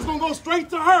money, it's gonna go straight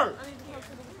to her.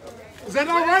 Is that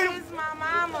all right? It's my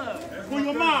mama. For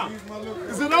your mom.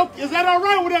 Is that all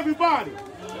right with everybody?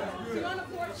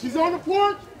 She's on the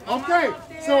porch? Okay.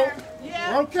 So,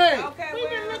 okay. We've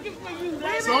been looking for you.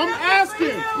 So I'm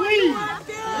asking, please.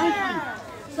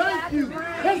 Thank you.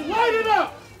 Let's light it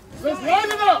up. Let's light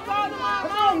it up. Come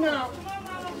on now.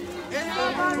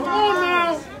 Come on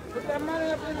now.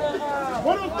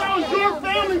 What if that was your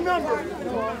family member?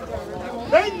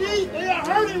 They are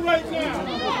hurting right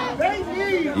now. They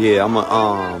need. Yeah,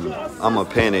 I'm a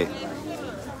pin it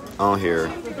on here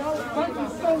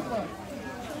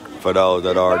for those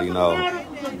that already know.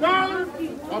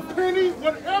 A penny,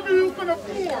 whatever you can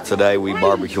afford. Today we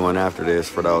barbecuing after this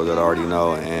for those that already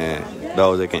know, and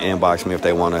those that can inbox me if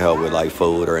they want to help with like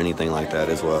food or anything like that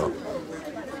as well.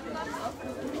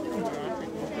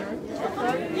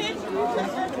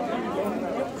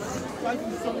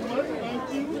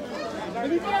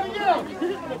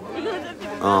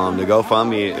 The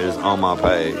GoFundMe is on my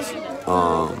page.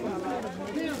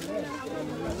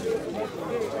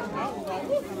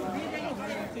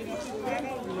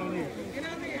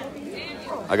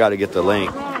 I got to get the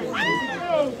link.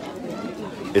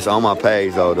 It's on my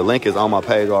page though. The link is on my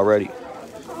page already.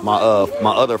 My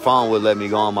other phone would let me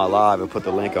go on my live and put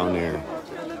the link on there.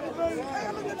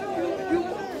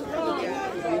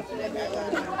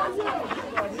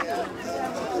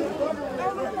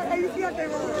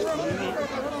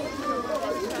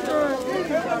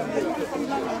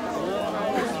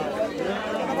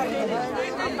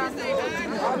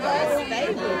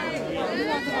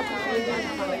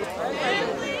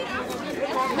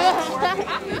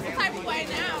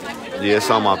 Yeah,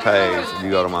 it's on my page. You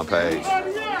go to my page.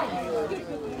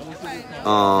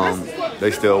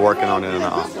 They still working on it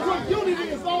now.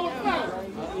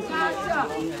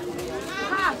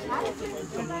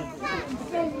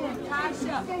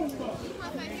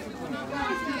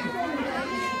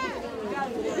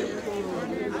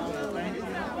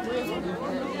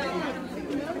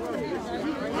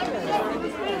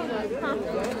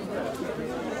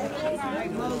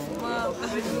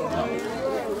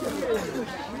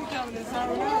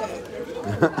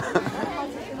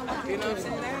 You know what I'm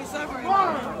saying? They ain't suffering. You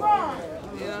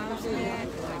know what I'm saying?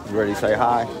 You ready to say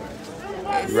hi?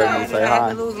 You ready to say I hi? had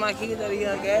to lose my kids at a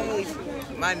young age.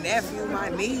 My nephew, my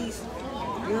niece. You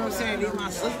know what I'm saying? These my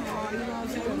sister-in-law. You know what I'm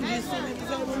saying? We just sitting at the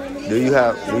table and Do you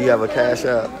have a cash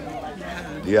app?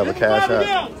 Do you have a cash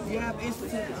app? you have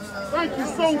Institute. Thank you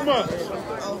so much.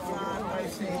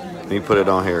 Let me put it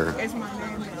on here. It's my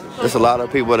name. There's a lot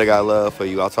of people that got love for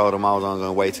you. I told them I was only going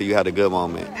to wait till you had a good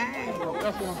moment.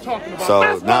 That's what I'm talking about.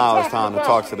 So now it's time to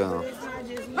talk to them.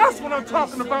 That's what I'm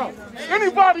talking about.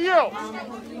 Anybody else?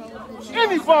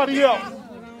 Anybody else?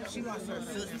 She lost her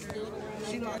sister.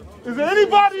 She lost. Is there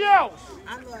anybody else?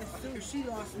 I lost two. She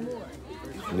lost more.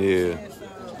 Yeah.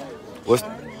 What's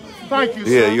Thank you,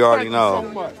 Yeah, sir. you already Thank know. You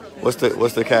so much.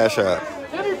 What's the cash app?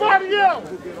 Anybody else?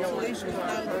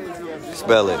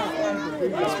 Spell it.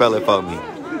 Spell it for me.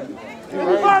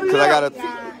 Anybody Cause I else? gotta.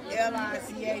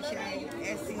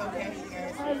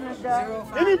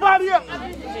 Lichas. Anybody else?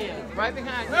 Right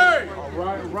behind you. Hey.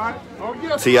 Right. Oh,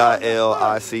 yes.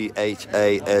 TILICHASTOKES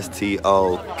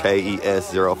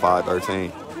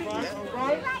 0513.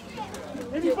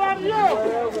 Anybody else?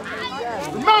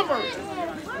 Remember,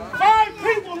 5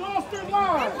 people lost their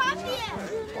lives.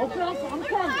 Okay, I'm coming.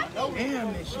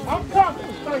 I'm coming.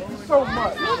 Thank you so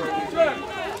much.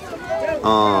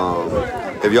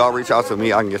 If y'all reach out to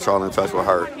me, I can get y'all in touch with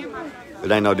her. It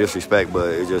ain't no disrespect, but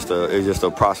it's just a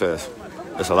process.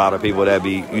 There's a lot of people that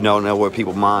be, you know where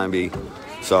people mind be.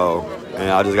 So,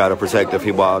 and I just gotta protect the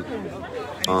people I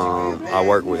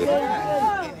work with.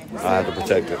 I have to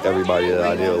protect everybody that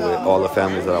I deal with, all the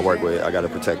families that I work with. I gotta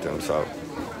protect them. So,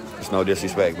 it's no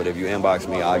disrespect. But if you inbox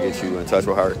me, I'll get you in touch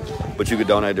with her. But you can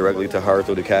donate directly to her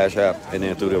through the Cash App, and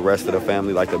then through the rest of the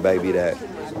family, like the baby that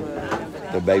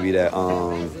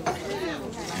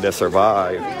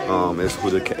survived, is who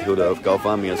the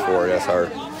GoFundMe is for. That's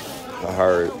her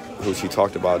who she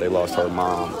talked about. They lost her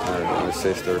mom and her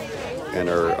sister and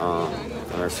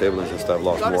her siblings and stuff.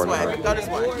 Lost more than her. Go this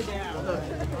way.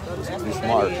 You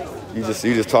smart.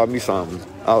 You just taught me something.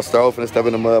 I was strolling and step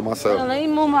in the mud myself. Let me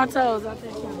move my toes out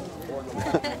there.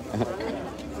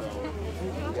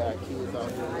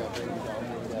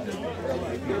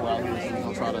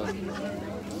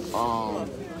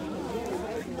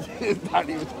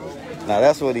 Now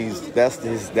that's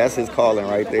his calling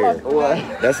right there.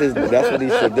 That's what he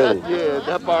should do. Yeah,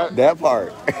 that part. That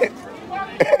part.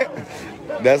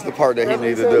 That's the part that he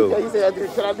needs to do. He said,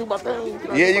 can I do my thing?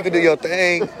 Yeah, you can do your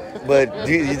thing, but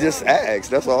you just ask.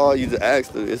 That's all. You just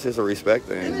ask. It's just a respect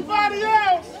thing. Anybody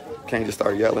else? Can't just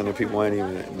start yelling and people ain't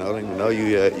even know you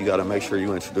yet. You got to make sure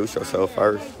you introduce yourself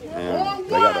first, and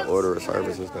they got to order a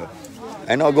service and stuff.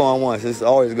 Ain't no going once. It's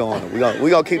always going. We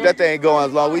gonna keep that thing going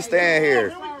as long as we stand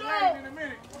here.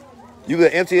 You can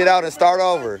empty it out and start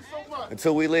over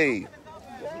until we leave.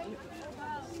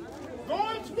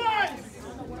 Going twice.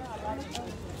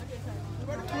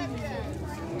 Okay.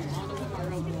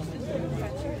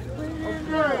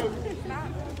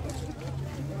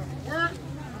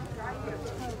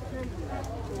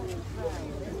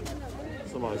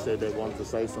 Somebody said they wanted to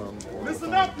say something.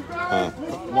 Listen up, you guys.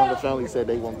 One of the family said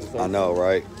they wanted to say I know,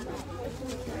 right?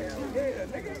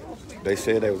 They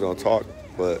said they was gonna talk,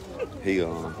 but he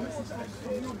You're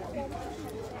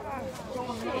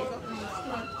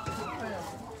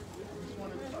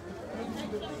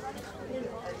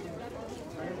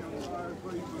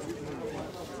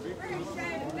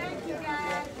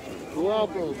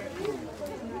welcome.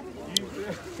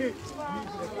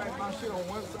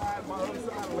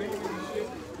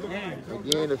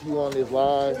 Again, if you on this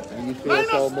live and you feel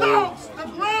so moved, Stokes, the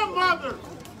grandmother.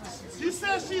 She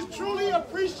says she truly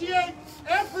appreciates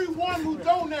everyone who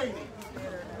donated.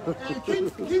 And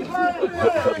keep her in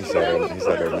prayer. he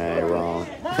said her name wrong.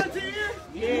 Mine's here?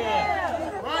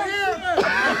 Yeah. Right here.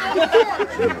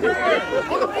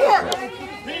 On the board.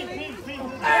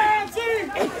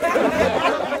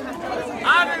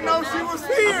 I didn't know she was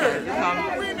here.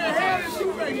 We in the head and she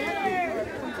was like,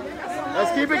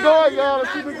 let's keep it going, y'all.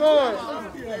 Let's keep it going.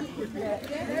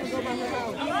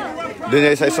 Didn't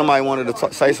they say somebody wanted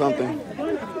to say something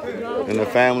in the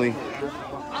family?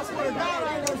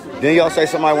 Didn't y'all say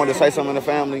somebody wanted to say something in the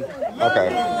family? Okay.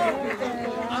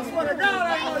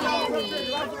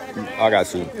 I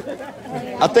got you.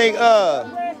 I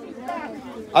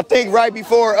think right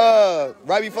before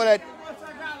that.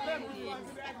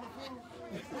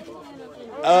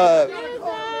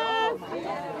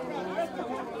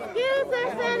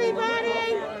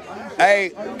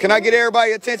 Hey, can I get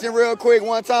everybody's attention real quick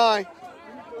one time?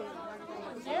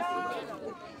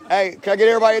 Hey, can I get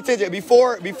everybody's attention?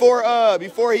 Before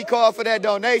he called for that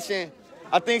donation,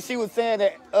 I think she was saying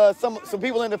that some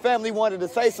people in the family wanted to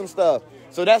say some stuff.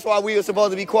 So that's why we were supposed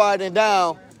to be quieting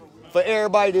down for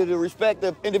everybody to respect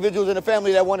the individuals in the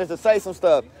family that wanted to say some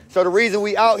stuff. So the reason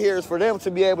we out here is for them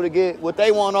to be able to get what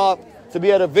they want off, to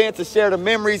be at an event to share the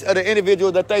memories of the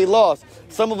individuals that they lost.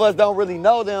 Some of us don't really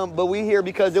know them, but we here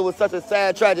because it was such a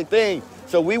sad, tragic thing.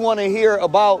 So we want to hear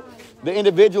about the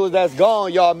individuals that's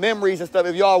gone, y'all memories and stuff,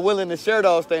 if y'all willing to share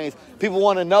those things. People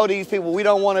want to know these people. We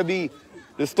don't want to be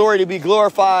the story to be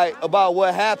glorified about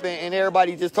what happened and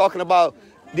everybody just talking about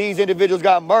these individuals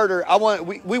got murdered.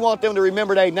 We want them to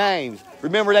remember their names.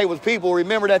 Remember they was people.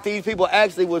 Remember that these people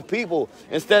actually was people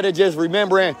instead of just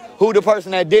remembering who the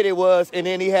person that did it was and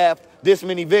then he have this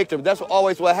many victims. That's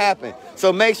always what happened.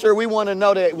 So make sure we want to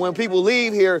know that when people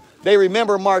leave here, they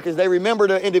remember Marcus. They remember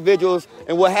the individuals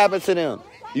and what happened to them.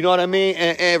 You know what I mean?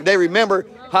 And they remember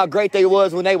how great they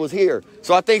was when they was here.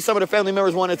 So I think some of the family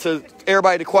members wanted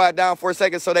everybody to quiet down for a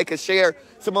second so they could share.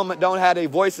 Some of them don't have their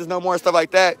voices no more and stuff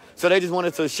like that. So they just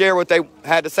wanted to share what they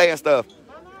had to say and stuff.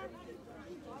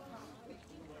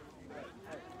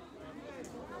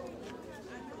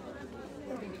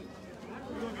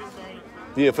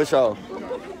 Yeah, for sure.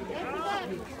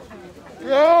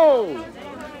 Yo!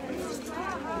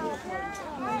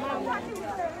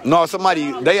 No,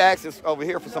 they asked us over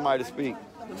here for somebody to speak.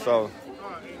 So.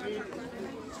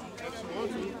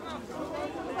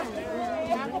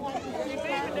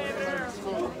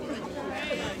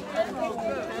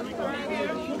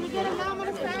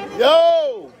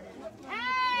 Yo!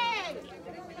 Hey!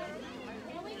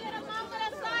 Can we get a moment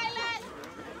of silence?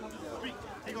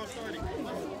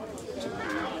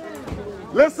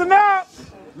 Listen up.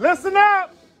 Listen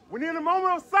up. We need a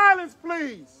moment of silence,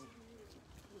 please.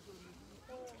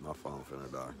 My phone finna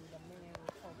die.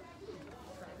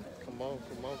 Come on. You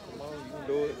can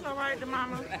do it. All right, the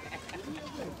mama.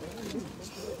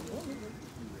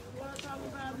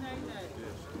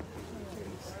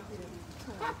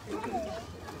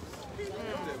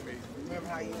 Remember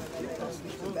how you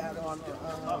used to battle on the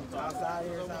outside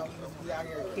here? So we be out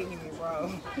here kicking me,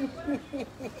 bro.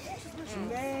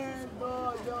 Man,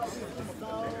 bro, y'all is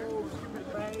so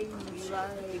crazy.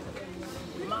 Like,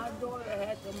 my daughter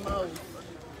had the most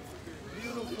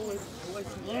beautiful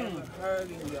voice you ever heard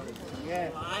in your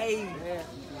life.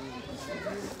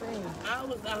 I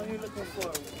was out here looking for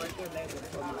a record label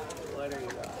for my daughter,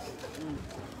 y'all.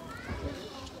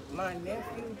 My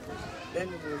nephew, that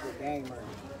nigga was a gamer.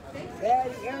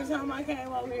 Daddy, every time I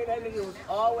came over here, that nigga was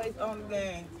always on the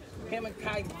game. Him and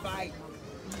Kite fight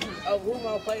over who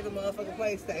gonna play the motherfucking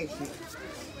PlayStation.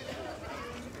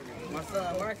 My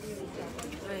son Marcus,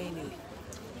 ain't he?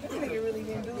 That nigga really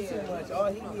didn't do too much.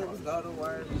 All he did was go to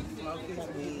work, smoke his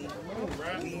weed,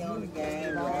 be on the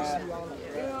game, ride. You know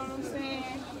what I'm saying?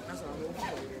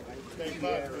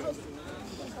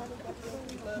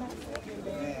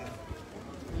 Yeah.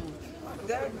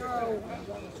 That girl,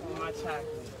 my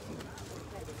chocolate.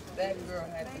 That girl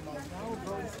had the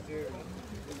most spirit.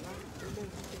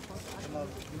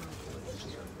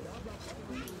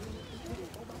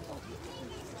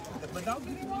 But don't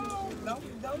get it wrong. Don't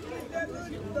get that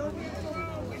little, don't get it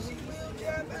wrong. When she lived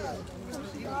there now,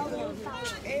 she always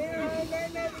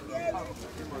and that together.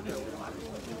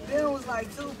 There was like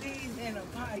 2 peas in a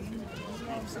pie. You know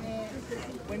what I'm saying?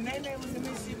 When Nene was in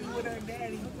Mississippi with her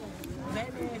daddy,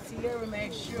 Nene and Tiera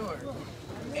made sure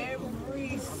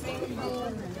every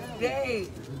single day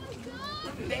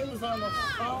they was on the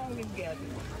phone together.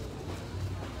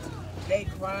 They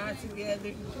cried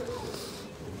together.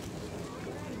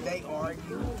 They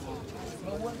argued.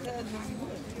 But what cousins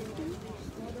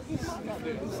you know what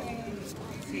I'm saying?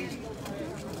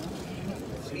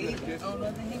 See, on the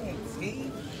other hand,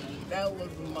 see, that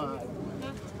was my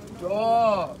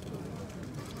dog.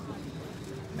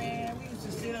 Man, we used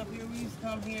to sit up here, we used to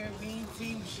come here, me,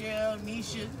 T, Michelle,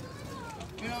 Nisha,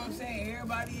 you know what I'm saying?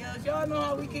 Everybody else, y'all know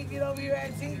how we kick it over here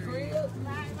at T Crib. You know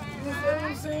what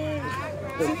I'm saying?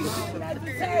 T sitting at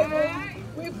the table.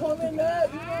 We pulling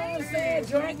up, you know what I'm saying?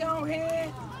 Drink on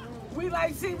hand. We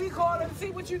like, see, we call them, see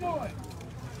what you doing.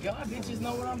 Y'all bitches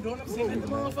know what I'm doing. I'm sitting at the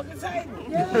motherfucking table.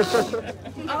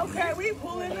 Yeah. Okay, we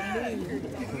pulling up.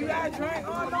 You got drink?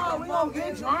 Oh no, we gonna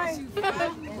get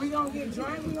drink. We gonna get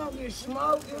drink. We gonna get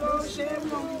smoked. You know what I'm saying? We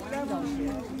gonna whatever.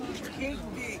 Kick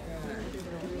dick.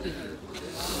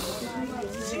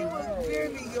 She was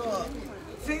really, y'all.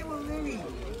 She was really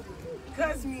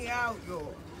cuss me out,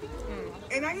 y'all.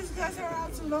 And I used to cuss her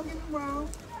out too, don't get me wrong.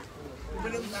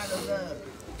 But it was out of love.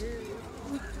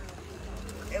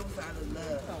 It was out of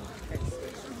love.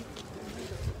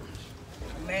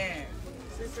 Man.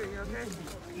 Sister, you okay?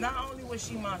 Not only was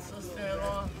she my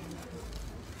sister-in-law,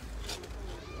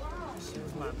 she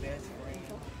was my best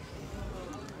friend.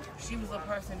 She was a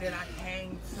person that I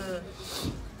came to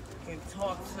and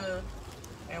talked to.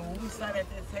 And when we sat at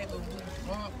that table, we were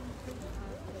drunk.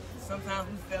 Sometimes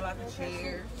we fell out the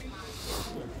chair.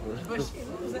 But she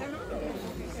was at home.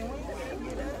 And we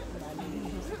get up,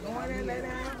 go in there, lay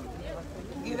down,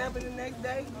 get up in the next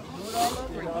day,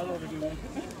 do it all over again.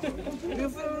 You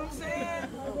feel what I'm saying?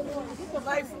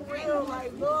 Like for real,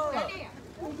 like, Lord,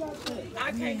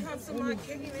 I can't come to my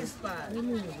kicking spot.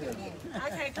 I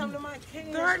can't come to my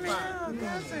kicking spot. You know what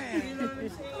I'm saying?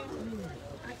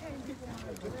 I can't get to my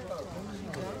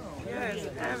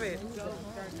Yes, have it.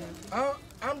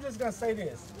 I'm just gonna say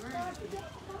this.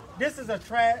 This is a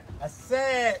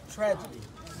sad tragedy.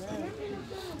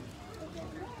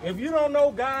 If you don't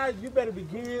know God, you better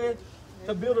begin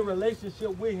to build a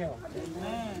relationship with Him.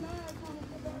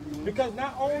 Because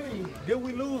not only did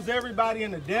we lose everybody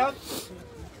in the death,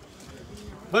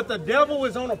 but the devil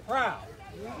is on the prowl.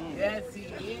 Yes, he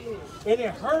is. And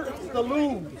it hurts to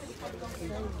lose.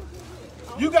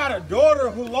 You got a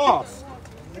daughter who lost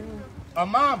a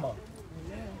mama,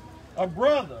 a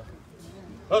brother,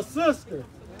 a sister.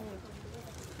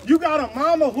 You got a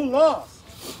mama who lost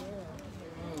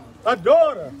a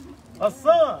daughter, a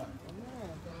son.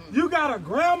 You got a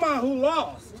grandma who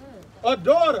lost a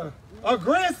daughter, a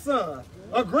grandson,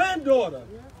 a granddaughter.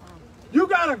 You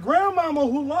got a grandmama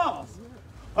who lost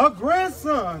a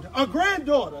grandson, a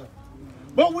granddaughter.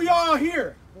 But we all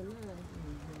here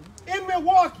in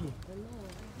Milwaukee.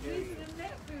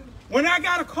 When I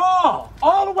got a call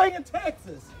all the way in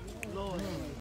Texas